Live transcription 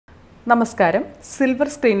നമസ്കാരം, സിൽവർ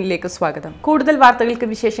സ്ക്രീനിലേക്ക് സ്വാഗതം. കൂടുതൽ വാർത്തകൾക്ക്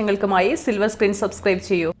വിശേഷങ്ങൾക്കുമായി സിൽവർ സ്ക്രീൻ സബ്സ്ക്രൈബ്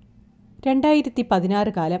ചെയ്യൂ.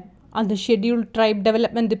 2016 കാലം. അന്ന് ഷെഡ്യൂൾഡ് ട്രൈബ്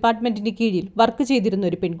ഡെവലപ്മെന്റ് ഡിപ്പാർട്ട്മെന്റിന് കീഴിൽ വർക്ക് ചെയ്തിരുന്ന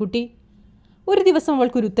ഒരു പെൺകുട്ടി. ഒരു ദിവസം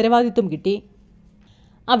അവൾക്കൊരു ഉത്തരവാദിത്വം കിട്ടി.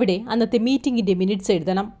 അവിടെ അന്നത്തെ മീറ്റിംഗിന്റെ മിനിറ്റ്സ്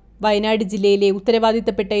എഴുതണം. വയനാട് ജില്ലയിലെ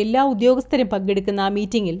ഉത്തരവാദിത്തപ്പെട്ട എല്ലാ ഉദ്യോഗസ്ഥരും പങ്കെടുക്കുന്ന ആ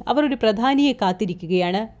മീറ്റിംഗിൽ അവർ ഒരു പ്രധാനിയെ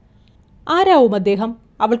കാത്തിരിക്കുകയാണ്. ആരാവും അദ്ദേഹം?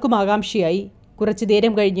 അവൾക്കും ആകാംക്ഷയായി. കുറച്ചു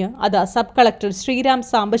നേരം കഴിഞ്ഞ് അതാ sub collector Sriram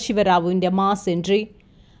സാംബശിവറാവുവിൻ്റെ mass entry.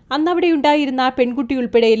 അന്നവിടെ ഉണ്ടായിരുന്ന ആ പെൺകുട്ടി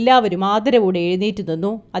ഉൾപ്പെടെ എല്ലാവരും ആദരവോടെ എഴുന്നേറ്റ്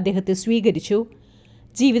നിന്നു. അദ്ദേഹത്തെ സ്വീകരിച്ചു.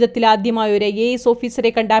 ജീവിതത്തിൽ ആദ്യമായ ഒരു IAS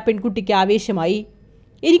ഓഫീസറെ കണ്ട ആ പെൺകുട്ടിക്ക് ആവേശമായി.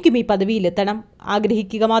 എനിക്കും ഈ പദവിയിലെത്തണം.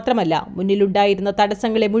 ആഗ്രഹിക്കുക മാത്രമല്ല, മുന്നിലുണ്ടായിരുന്ന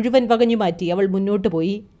തടസ്സങ്ങളെ മുഴുവൻ വകഞ്ഞുമാറ്റി അവൾ മുന്നോട്ട്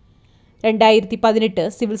പോയി. 2018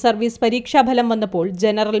 സിവിൽ സർവീസ് പരീക്ഷാഫലം വന്നപ്പോൾ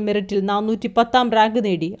ജനറൽ മെറിറ്റിൽ 410-ാം റാങ്ക്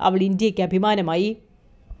നേടി അവൾ ഇന്ത്യയ്ക്ക് അഭിമാനമായി.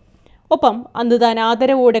 ഒപ്പം അന്ന് താൻ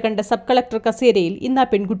ആദരവോടെ കണ്ട സബ് കളക്ടർ കസേരയിൽ ഇന്ന് ആ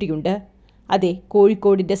പെൺകുട്ടിയുണ്ട്. അതെ,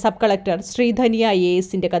 കോഴിക്കോടിൻ്റെ സബ് കളക്ടർ ശ്രീധന്യ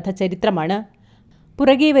IASന്റെ കഥ ചരിത്രമാണ്.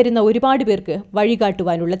 പുറകെ വരുന്ന ഒരുപാട് പേർക്ക്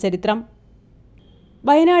വഴികാട്ടുവാനുള്ള ചരിത്രം.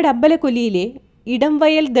 വയനാട് അമ്പലക്കൊല്ലിയിലെ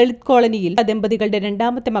ഇടംവയൽ ദളിത് കോളനിയിൽ ദമ്പതികളുടെ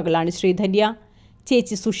രണ്ടാമത്തെ മകളാണ് ശ്രീധന്യ.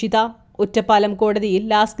 ചേച്ചി സുഷിത ഒറ്റപ്പാലം കോടതിയിൽ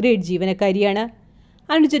ലാസ്റ്റ് ഗ്രേഡ് ജീവനക്കാരിയാണ്.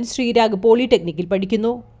 അനുജൻ ശ്രീരാഗ് പോളിടെക്നിക്കിൽ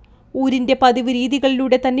പഠിക്കുന്നു. ഊരിൻ്റെ പതിവ്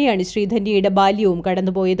രീതികളിലൂടെ തന്നെയാണ് ശ്രീധന്യയുടെ ബാല്യവും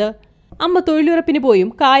കടന്നുപോയത്. അമ്മ തൊഴിലുറപ്പിന് പോയും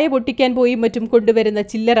കായ പൊട്ടിക്കാൻ പോയും മറ്റും കൊണ്ടുവരുന്ന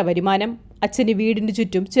ചില്ലറ വരുമാനം. അച്ഛന് വീടിന്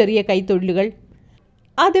ചുറ്റും ചെറിയ കൈത്തൊഴിലുകൾ.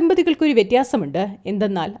 ആ ദമ്പതികൾക്കൊരു വ്യത്യാസമുണ്ട്.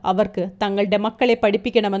 എന്തെന്നാൽ അവർക്ക് തങ്ങളുടെ മക്കളെ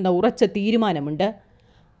പഠിപ്പിക്കണമെന്ന ഉറച്ച തീരുമാനമുണ്ട്.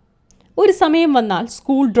 ഒരു സമയം വന്നാൽ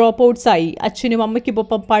സ്കൂൾ ഡ്രോപ്പ് ഔട്ട്സായി അച്ഛനും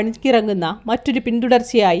അമ്മയ്ക്കുമൊപ്പം പണിക്കിറങ്ങുന്ന മറ്റൊരു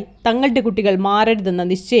പിന്തുടർച്ചയായി തങ്ങളുടെ കുട്ടികൾ മാറരുതെന്ന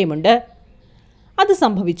നിശ്ചയമുണ്ട്. അത്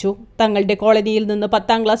സംഭവിച്ചു. തങ്ങളുടെ കോളനിയിൽ നിന്ന്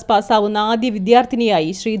 10ാം ക്ലാസ് പാസ്സാവുന്ന ആദ്യ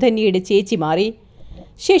വിദ്യാർത്ഥിനിയായി ശ്രീധന്യയുടെ ചേച്ചി മാറി.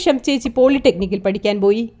 ശേഷം ചേച്ചി പോളിടെക്നിക്കിൽ പഠിക്കാൻ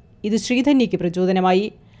പോയി. ഇത് ശ്രീധന്യയ്ക്ക് പ്രചോദനമായി.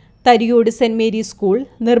 തരിയോട് cent Mary's school,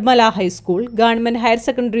 Nirmala high school, government higher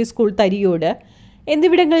secondary school തരിയോട്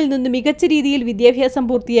എന്നിവിടങ്ങളിൽ നിന്ന് മികച്ച രീതിയിൽ വിദ്യാഭ്യാസം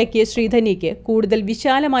പൂർത്തിയാക്കിയ ശ്രീധന്യയ്ക്ക് കൂടുതൽ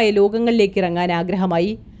വിശാലമായ ലോകങ്ങളിലേക്ക് ഇറങ്ങാൻ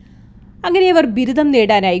ആഗ്രഹമായി. അങ്ങനെ അവർ ബിരുദം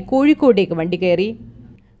നേടാനായി കോഴിക്കോടേക്ക് വണ്ടി കയറി.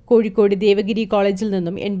 കോഴിക്കോട് ദേവഗിരി കോളേജിൽ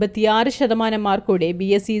നിന്നും 86% മാർക്കോടെ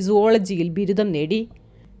BSc സുവോളജിയിൽ ബിരുദം നേടി.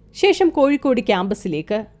 ശേഷം കോഴിക്കോട്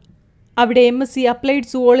ക്യാമ്പസിലേക്ക്. അവിടെ MSc അപ്ലൈഡ്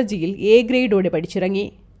സുവോളജിയിൽ A ഗ്രേഡോടെ പഠിച്ചിറങ്ങി.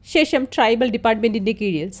 ശേഷം ട്രൈബൽ ഡിപ്പാർട്ട്മെൻറ്റിൻ്റെ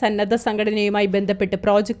കീഴിൽ സന്നദ്ധ സംഘടനയുമായി ബന്ധപ്പെട്ട്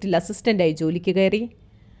പ്രോജക്റ്റിൽ അസിസ്റ്റൻ്റായി ജോലിക്ക് കയറി.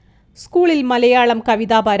 സ്കൂളിൽ മലയാളം,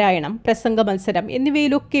 കവിതാപാരായണം, പ്രസംഗ മത്സരം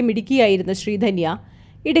എന്നിവയിലൊക്കെ മിടുക്കിയായിരുന്ന ശ്രീധന്യ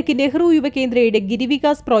ഇടയ്ക്ക് നെഹ്റു യുവകേന്ദ്രയുടെ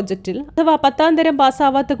ഗിരിവികാസ് പ്രോജക്റ്റിൽ അഥവാ 10ാം തരം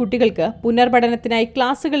പാസ്സാവാത്ത കുട്ടികൾക്ക് പുനർപഠനത്തിനായി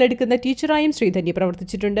ക്ലാസുകൾ എടുക്കുന്ന ടീച്ചറായും ശ്രീധന്യ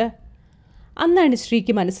പ്രവർത്തിച്ചിട്ടുണ്ട്. അന്നാണ്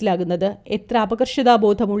ശ്രീക്ക് മനസ്സിലാകുന്നത് എത്ര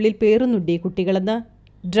അപകർഷതാബോധം ഉള്ളിൽ പേറുന്നുണ്ട് ഈ കുട്ടികളെന്ന്.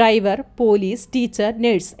 ഡ്രൈവർ, പോലീസ്, ടീച്ചർ,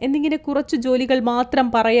 നഴ്സ് എന്നിങ്ങനെ കുറച്ചു ജോലികൾ മാത്രം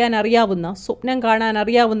പറയാൻ അറിയാവുന്ന, സ്വപ്നം കാണാൻ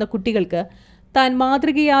അറിയാവുന്ന കുട്ടികൾക്ക് താൻ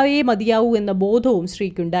മാതൃകയായേ മതിയാവൂ എന്ന ബോധവും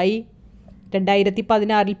ശ്രീക്കുണ്ടായി.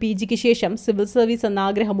 2016 PGക്ക് ശേഷം സിവിൽ സർവീസ് എന്ന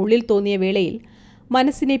ആഗ്രഹം ഉള്ളിൽ തോന്നിയ വേളയിൽ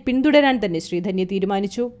മനസ്സിനെ പിന്തുടരാൻ തന്നെ ശ്രീധന്യ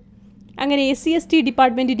തീരുമാനിച്ചു. അങ്ങനെ SC/ST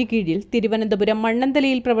ഡിപ്പാർട്ട്മെൻറ്റിന് കീഴിൽ തിരുവനന്തപുരം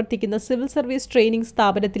മണ്ണന്തലയിൽ പ്രവർത്തിക്കുന്ന സിവിൽ സർവീസ് ട്രെയിനിംഗ്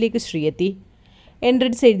സ്ഥാപനത്തിലേക്ക് ശ്രീ എത്തി.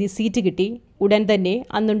 എൻട്രൻസ് എഴുതി സീറ്റ് കിട്ടി. ഉടൻ തന്നെ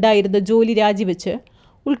അന്നുണ്ടായിരുന്ന ജോലി രാജിവെച്ച്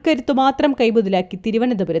ഉൾക്കരുത്തു മാത്രം കൈമുതലാക്കി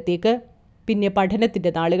തിരുവനന്തപുരത്തേക്ക്. പിന്നെ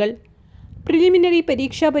പഠനത്തിൻ്റെ നാളുകൾ. പ്രിലിമിനറി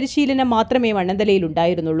പരീക്ഷാ പരിശീലനം മാത്രമേ മണ്ണന്തലയിൽ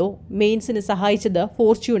ഉണ്ടായിരുന്നുള്ളൂ. മെയിൻസിന് സഹായിച്ചത്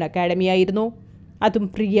ഫോർച്യൂൺ അക്കാഡമിയായിരുന്നു. അതും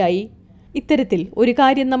ഫ്രീ ആയി. ഇത്തരത്തിൽ ഒരു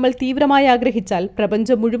കാര്യം നമ്മൾ തീവ്രമായി ആഗ്രഹിച്ചാൽ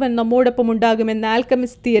പ്രപഞ്ചം മുഴുവൻ നമ്മോടൊപ്പം ഉണ്ടാകുമെന്ന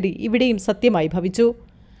ആൽക്കമിസ്റ്റ് തിയറി ഇവിടെയും സത്യമായി ഭവിച്ചു.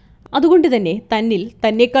 അതുകൊണ്ട് തന്നെ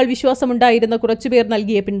തന്നേക്കാൾ വിശ്വാസമുണ്ടായിരുന്ന കുറച്ചുപേർ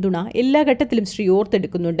നൽകിയ പിന്തുണ എല്ലാ ഘട്ടത്തിലും ശ്രീ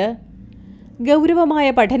ഓർത്തെടുക്കുന്നുണ്ട്. ഗൗരവമായ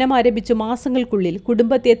പഠനം ആരംഭിച്ചു മാസങ്ങൾക്കുള്ളിൽ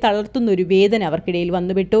കുടുംബത്തെ തളർത്തുന്നൊരു വേദന അവർക്കിടയിൽ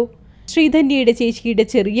വന്നുപെട്ടു. ശ്രീധന്യയുടെ ചേച്ചിയുടെ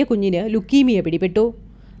ചെറിയ കുഞ്ഞിന് ലുക്കീമിയ പിടിപെട്ടു.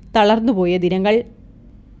 തളർന്നുപോയ ദിനങ്ങൾ.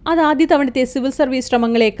 അതാദ്യ തവണത്തെ സിവിൽ സർവീസ്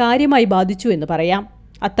ശ്രമങ്ങളെ കാര്യമായി ബാധിച്ചു എന്ന് പറയാം.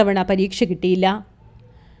 അത്തവണ പരീക്ഷ കിട്ടിയില്ല.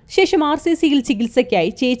 ശേഷം RCCയിൽ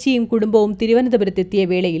ചികിത്സയ്ക്കായി ചേച്ചിയും കുടുംബവും തിരുവനന്തപുരത്തെത്തിയ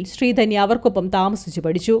വേളയിൽ ശ്രീധന്യ അവർക്കൊപ്പം താമസിച്ചു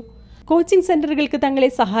പഠിച്ചു. കോച്ചിംഗ് സെൻ്ററുകൾക്ക് തങ്ങളെ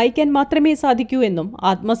സഹായിക്കാൻ മാത്രമേ സാധിക്കൂ എന്നും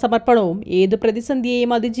ആത്മസമർപ്പണവും ഏത്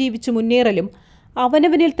പ്രതിസന്ധിയെയും അതിജീവിച്ചു മുന്നേറലും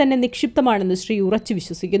അവനവനിൽ തന്നെ നിക്ഷിപ്തമാണെന്ന് ശ്രീ ഉറച്ചു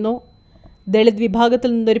വിശ്വസിക്കുന്നു. ദളിത് വിഭാഗത്തിൽ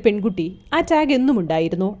നിന്നൊരു പെൺകുട്ടി, ആ ടാഗ് എന്നും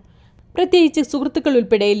ഉണ്ടായിരുന്നു. പ്രത്യേകിച്ച് സുഹൃത്തുക്കൾ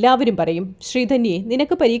ഉൾപ്പെടെ എല്ലാവരും പറയും, ശ്രീധന്യെ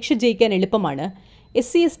നിനക്ക് പരീക്ഷ ജയിക്കാൻ എളുപ്പമാണ്,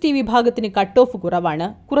 SC/ST വിഭാഗത്തിന് കട്ട് ഓഫ് കുറവാണ്,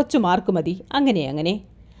 കുറച്ചു മാർക്ക് മതി, അങ്ങനെ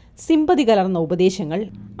സിമ്പതി കലർന്ന ഉപദേശങ്ങൾ.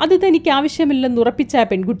 അത് തനിക്ക് ആവശ്യമില്ലെന്ന് ഉറപ്പിച്ച ആ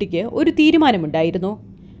പെൺകുട്ടിക്ക് ഒരു തീരുമാനമുണ്ടായിരുന്നു.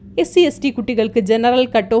 SC/ST കുട്ടികൾക്ക് general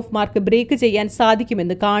cut off mark break ചെയ്യാൻ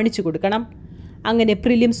സാധിക്കുമെന്ന് കാണിച്ചു കൊടുക്കണം. അങ്ങനെ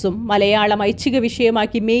പ്രിലിംസും മലയാളം ഐച്ഛിക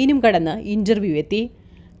വിഷയമാക്കി മെയിനും കടന്ന് ഇൻ്റർവ്യൂ എത്തി.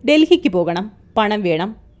 ഡൽഹിക്ക് പോകണം, പണം വേണം.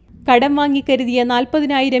 കടം വാങ്ങിക്കരുതിയ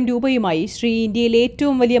 40,000 രൂപയുമായി ശ്രീ ഇന്ത്യയിലെ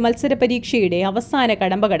ഏറ്റവും വലിയ മത്സര പരീക്ഷയുടെ അവസാന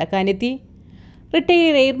കടമ്പ കടക്കാനെത്തി.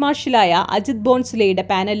 Retire air മാർഷലായ Ajith ബോൺസ്ലെയുടെ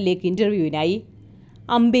പാനലിലേക്ക് ഇൻ്റർവ്യൂവിനായി.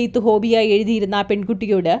 അമ്പെയ്ത്ത് ഹോബിയായി എഴുതിയിരുന്ന ആ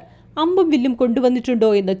പെൺകുട്ടിയോട് അമ്പും വില്ലും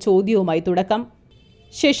കൊണ്ടുവന്നിട്ടുണ്ടോ എന്ന ചോദ്യവുമായി തുടക്കം.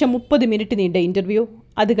 ശേഷം 30 മിനിറ്റ് നീണ്ട ഇൻ്റർവ്യൂ.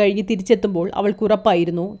 അത് കഴിഞ്ഞ് തിരിച്ചെത്തുമ്പോൾ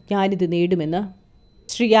അവൾക്കുറപ്പായിരുന്നു ഞാനിത് നേടുമെന്ന്.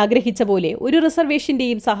 ശ്രീ ആഗ്രഹിച്ച പോലെ ഒരു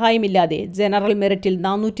റിസർവേഷൻ്റെയും സഹായമില്ലാതെ ജനറൽ മെറിറ്റിൽ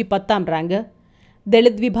 410-ാം റാങ്ക്,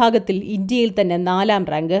 ദളിത് വിഭാഗത്തിൽ ഇന്ത്യയിൽ തന്നെ 4-ാം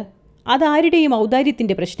റാങ്ക്. അതാരുടെയും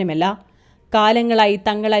ഔദാര്യത്തിൻ്റെ പ്രശ്നമല്ല, കാലങ്ങളായി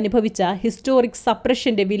തങ്ങൾ അനുഭവിച്ച ഹിസ്റ്റോറിക്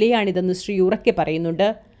സപ്രഷൻ്റെ വിലയാണിതെന്ന് ശ്രീ ഉറക്കെ പറയുന്നുണ്ട്.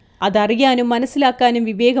 അതറിയാനും മനസ്സിലാക്കാനും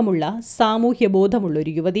വിവേകമുള്ള, സാമൂഹ്യ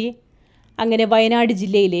ബോധമുള്ളൊരു യുവതി. അങ്ങനെ വയനാട്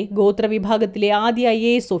ജില്ലയിലെ ഗോത്രവിഭാഗത്തിലെ ആദ്യ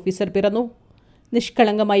IAS ഓഫീസർ പിറന്നു.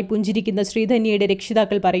 നിഷ്കളങ്കമായി പുഞ്ചിരിക്കുന്ന ശ്രീധന്യയുടെ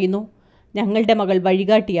രക്ഷിതാക്കൾ പറയുന്നു, ഞങ്ങളുടെ മകൾ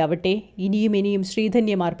വഴികാട്ടിയാവട്ടെ, ഇനിയും ഇനിയും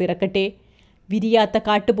ശ്രീധന്യമാർ പിറക്കട്ടെ. വിരിയാത്ത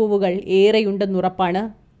കാട്ടുപൂവുകൾ ഏറെയുണ്ടെന്നുറപ്പാണ്.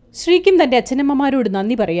 ശ്രീക്കും തൻ്റെ അച്ഛനമ്മമാരോട്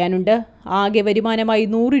നന്ദി പറയാനുണ്ട്. ആകെ വരുമാനമായി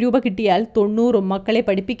 100 രൂപ കിട്ടിയാൽ 90 മക്കളെ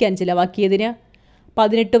പഠിപ്പിക്കാൻ ചിലവാക്കിയതിന്,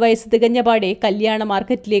 18 വയസ്സ് തികഞ്ഞ പാടെ കല്യാണ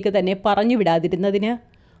മാർക്കറ്റിലേക്ക് തന്നെ പറഞ്ഞുവിടാതിരുന്നതിന്,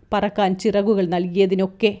 പറക്കാൻ ചിറകുകൾ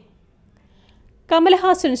നൽകിയതിനൊക്കെ.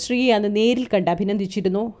 കമൽഹാസൻ ശ്രീയെ അന്ന് നേരിൽ കണ്ട്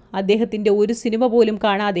അഭിനന്ദിച്ചിരുന്നു. അദ്ദേഹത്തിൻ്റെ ഒരു സിനിമ പോലും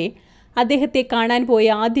കാണാതെ അദ്ദേഹത്തെ കാണാൻ പോയ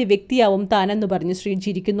ആദ്യ വ്യക്തിയാവും താനെന്ന് പറഞ്ഞ് ശ്രീ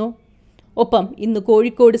ചിരിക്കുന്നു. ഒപ്പം ഇന്ന്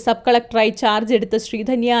കോഴിക്കോട് സബ് കളക്ടറായി ചാർജ് എടുത്ത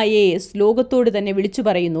ശ്രീധന്യ IAS ലോകത്തോട് തന്നെ വിളിച്ചു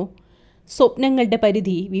പറയുന്നു, സ്വപ്നങ്ങളുടെ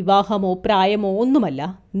പരിധി വിവാഹമോ പ്രായമോ ഒന്നുമല്ല,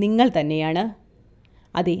 നിങ്ങൾ തന്നെയാണ്.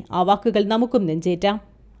 അതെ, ആ വാക്കുകൾ നമുക്കും നെഞ്ചേറ്റാം.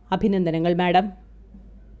 അഭിനന്ദനങ്ങൾ മാഡം.